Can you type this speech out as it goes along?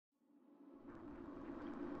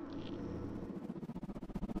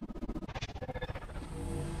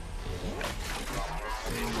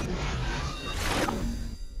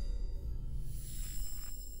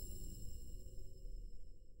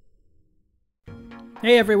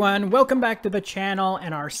Hey everyone, welcome back to the channel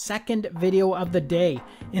and our second video of the day.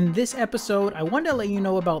 In this episode, I wanted to let you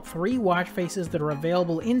know about 3 watch faces that are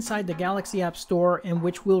available inside the Galaxy App Store and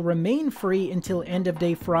which will remain free until end of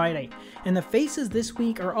day Friday. And the faces this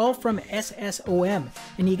week are all from SSOM,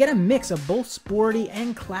 and you get a mix of both sporty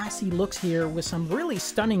and classy looks here with some really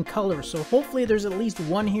stunning colors, so hopefully there's at least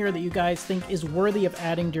one here that you guys think is worthy of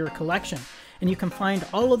adding to your collection. And you can find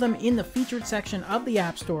all of them in the featured section of the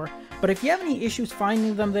App Store. But if you have any issues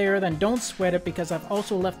finding them there, then don't sweat it, because I've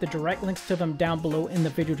also left the direct links to them down below in the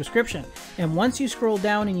video description. And once you scroll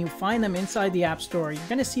down and you find them inside the App Store, you're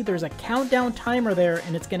going to see there's a countdown timer there,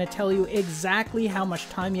 and it's going to tell you exactly how much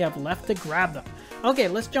time you have left to grab them. Okay,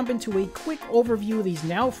 let's jump into a quick overview of these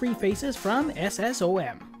now free faces from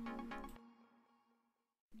SSOM.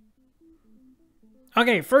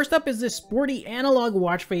 Okay, first up is this sporty analog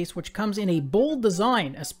watch face, which comes in a bold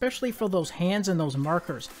design, especially for those hands and those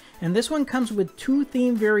markers. And this one comes with 2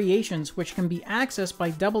 theme variations, which can be accessed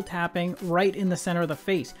by double tapping right in the center of the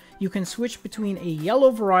face. You can switch between a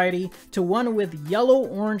yellow variety to one with yellow,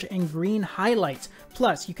 orange, and green highlights.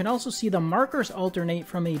 Plus, you can also see the markers alternate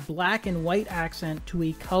from a black and white accent to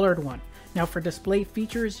a colored one. Now for display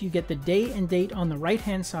features, you get the day and date on the right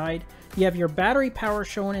hand side, you have your battery power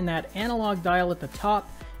shown in that analog dial at the top,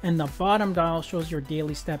 and the bottom dial shows your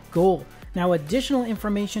daily step goal. Now additional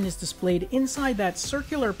information is displayed inside that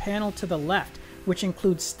circular panel to the left, which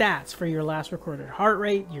includes stats for your last recorded heart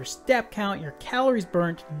rate, your step count, your calories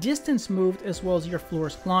burnt, distance moved, as well as your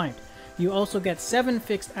floors climbed. You also get 7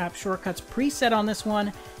 fixed app shortcuts preset on this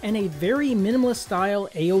one, and a very minimalist style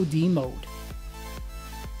AOD mode.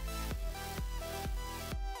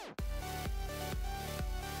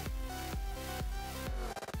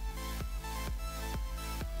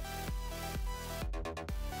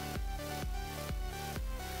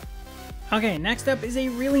 Okay, next up is a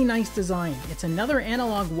really nice design. It's another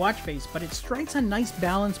analog watch face, but it strikes a nice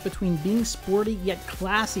balance between being sporty yet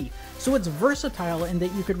classy, so it's versatile in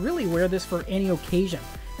that you could really wear this for any occasion.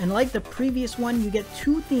 And like the previous one, you get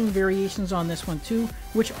 2 theme variations on this one too,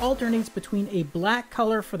 which alternates between a black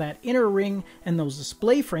color for that inner ring and those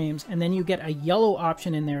display frames, and then you get a yellow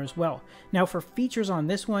option in there as well. Now for features on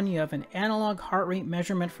this one, you have an analog heart rate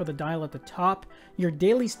measurement for the dial at the top, your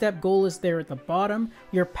daily step goal is there at the bottom,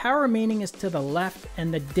 your power remaining is to the left,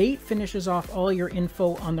 and the date finishes off all your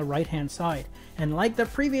info on the right hand side. And like the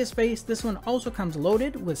previous face, this one also comes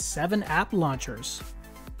loaded with 7 app launchers.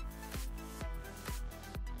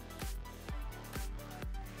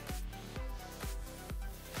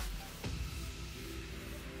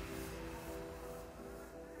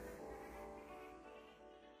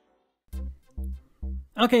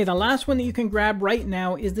 Okay, the last one that you can grab right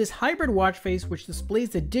now is this hybrid watch face, which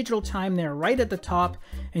displays the digital time there right at the top,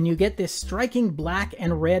 and you get this striking black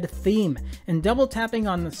and red theme. And double tapping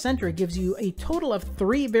on the center gives you a total of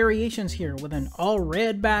 3 variations here, with an all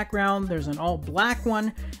red background, there's an all black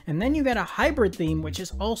one, and then you get a hybrid theme, which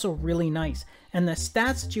is also really nice. And the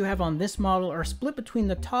stats that you have on this model are split between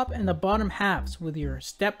the top and the bottom halves, with your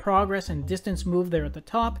step progress and distance moved there at the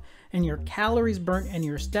top, and your calories burnt and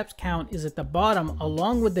your steps count is at the bottom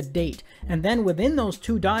along with the date. And then within those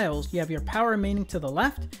 2 dials, you have your power remaining to the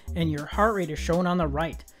left and your heart rate is shown on the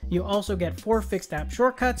right. You also get 4 fixed app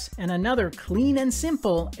shortcuts and another clean and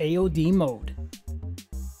simple AOD mode.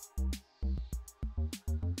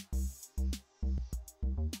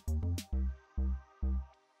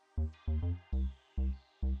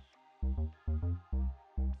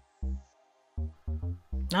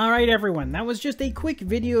 Alright everyone, that was just a quick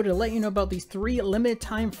video to let you know about these 3 limited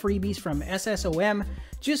time freebies from SSOM.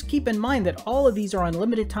 Just keep in mind that all of these are on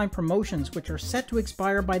limited time promotions, which are set to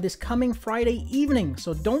expire by this coming Friday evening,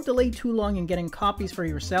 so don't delay too long in getting copies for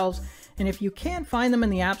yourselves. And if you can't find them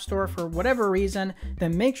in the App Store for whatever reason,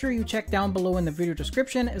 then make sure you check down below in the video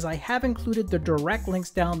description, as I have included the direct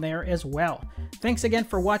links down there as well. Thanks again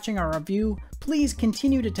for watching our review. Please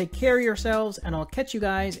continue to take care of yourselves, and I'll catch you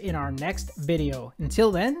guys in our next video.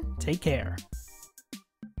 Until then, take care.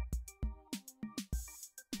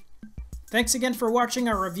 Thanks again for watching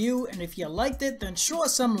our review, and if you liked it, then show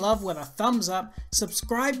us some love with a thumbs up,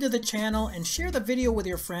 subscribe to the channel, and share the video with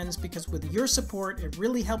your friends, because with your support, it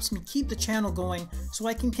really helps me keep the channel going so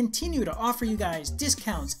I can continue to offer you guys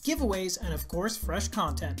discounts, giveaways, and of course, fresh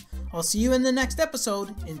content. I'll see you in the next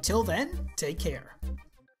episode. Until then, take care.